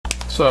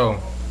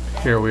So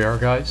here we are,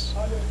 guys,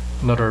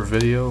 another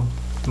video,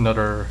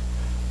 another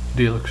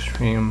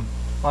DealExtreme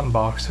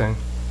unboxing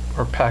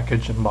or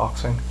package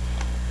unboxing.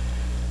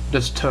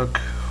 This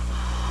took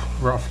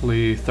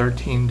roughly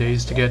 13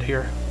 days to get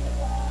here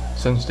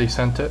since they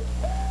sent it.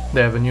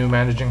 They have a new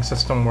managing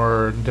system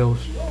where they'll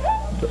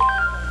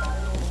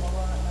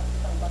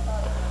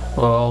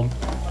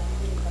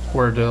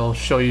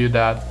show you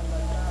that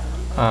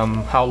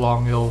how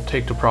long it'll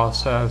take to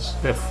process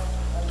if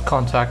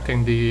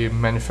contacting the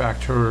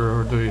manufacturer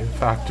or the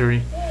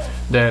factory,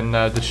 then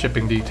the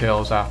shipping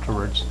details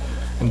afterwards.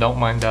 And don't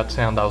mind that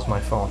sound, that was my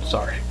phone,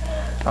 sorry.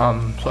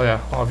 So yeah,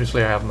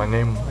 obviously I have my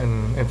name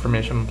and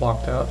information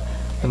blocked out.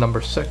 The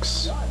number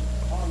 6,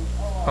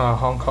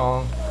 Hong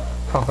Kong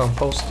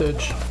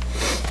postage,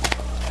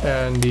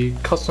 and the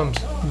customs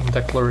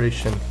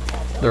declaration.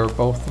 They're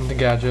both in the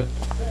gadget.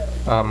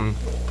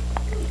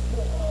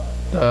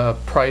 The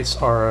price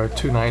are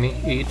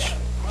 $2.90 each,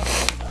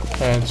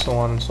 and so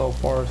on and so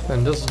forth.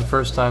 And this is the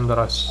first time that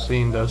I've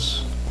seen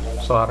this,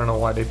 so I don't know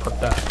why they put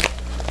that.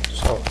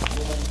 So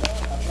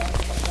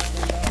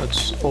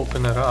let's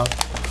open it up.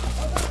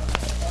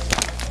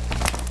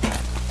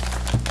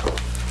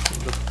 From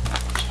the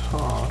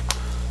top.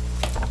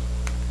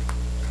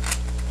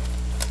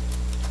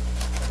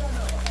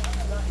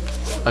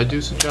 I do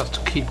suggest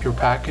to keep your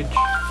package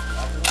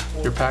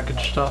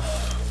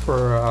stuff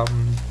for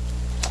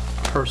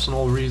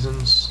personal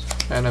reasons,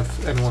 and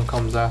if anyone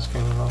comes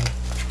asking about it.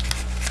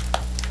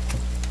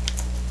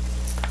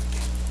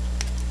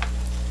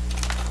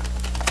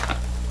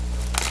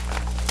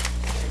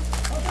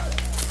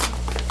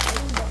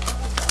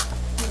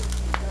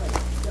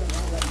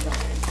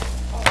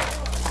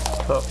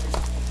 So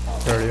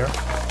there they are.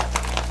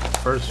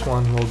 First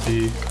one will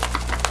be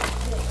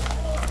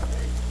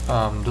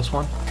this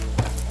one.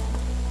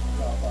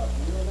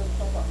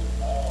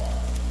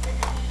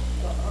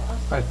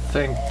 I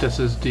think this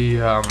is the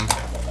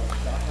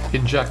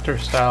injector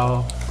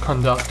style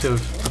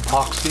conductive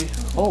epoxy.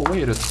 Oh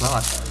wait, it's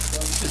not.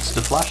 It's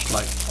the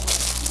flashlight.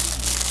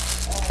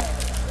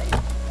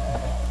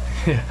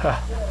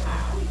 Yeah,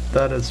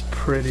 that is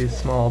pretty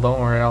small. Don't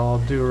worry, I'll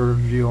do a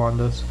review on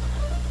this.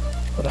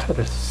 But that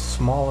is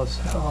small as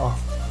hell.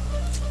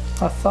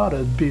 I thought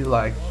it'd be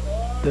like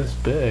this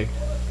big.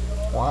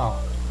 Wow,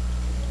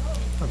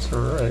 that's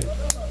alright.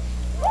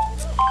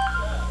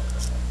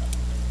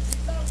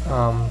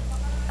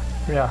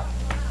 Yeah.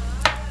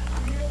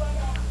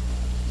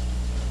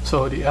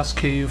 So the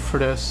SKU for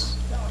this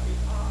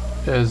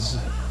is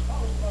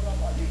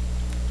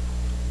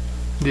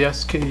the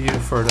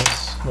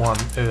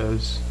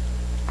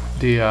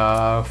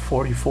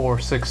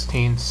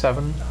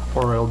 44167,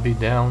 or it'll be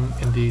down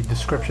in the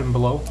description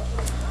below.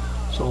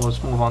 So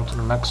let's move on to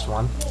the next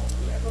one.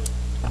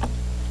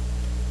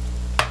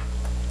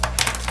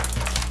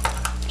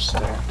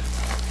 Stand.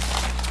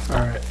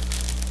 Alright.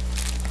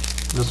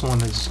 This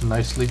one is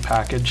nicely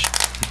packaged.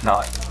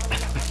 Not.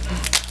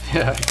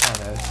 Yeah, it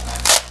kinda is.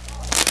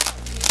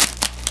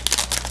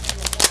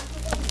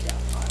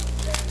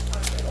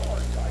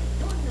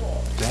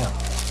 Damn.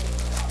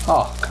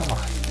 Oh, come on.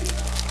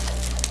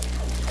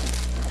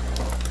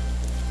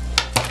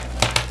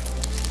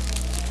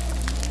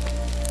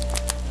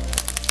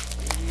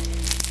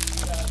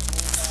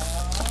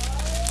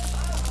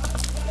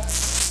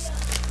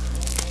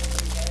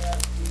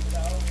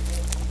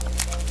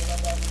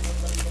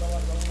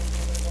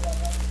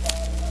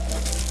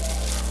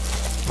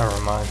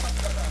 Never mind.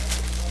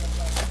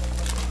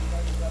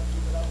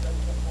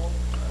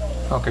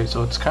 Okay,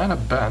 so it's kind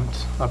of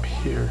bent up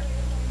here.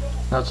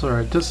 That's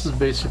alright. This is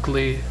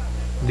basically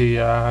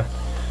the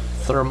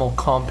thermal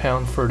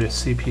compound for the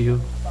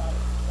CPU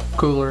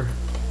cooler.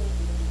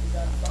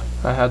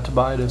 I had to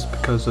buy this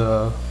because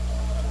I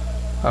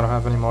don't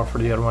have any more for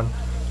the other one.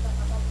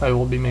 I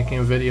will be making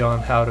a video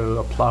on how to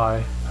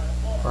apply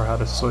or how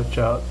to switch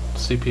out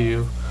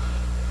CPU.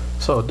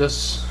 So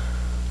this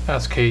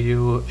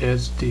SKU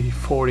is the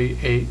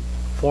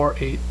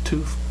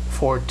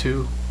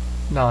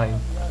 48429.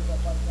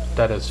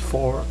 That is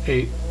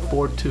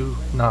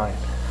 48429.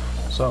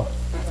 So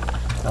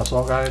that's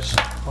all, guys.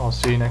 I'll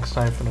see you next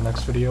time for the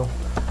next video,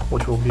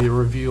 which will be a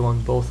review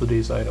on both of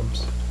these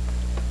items.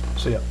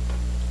 See ya.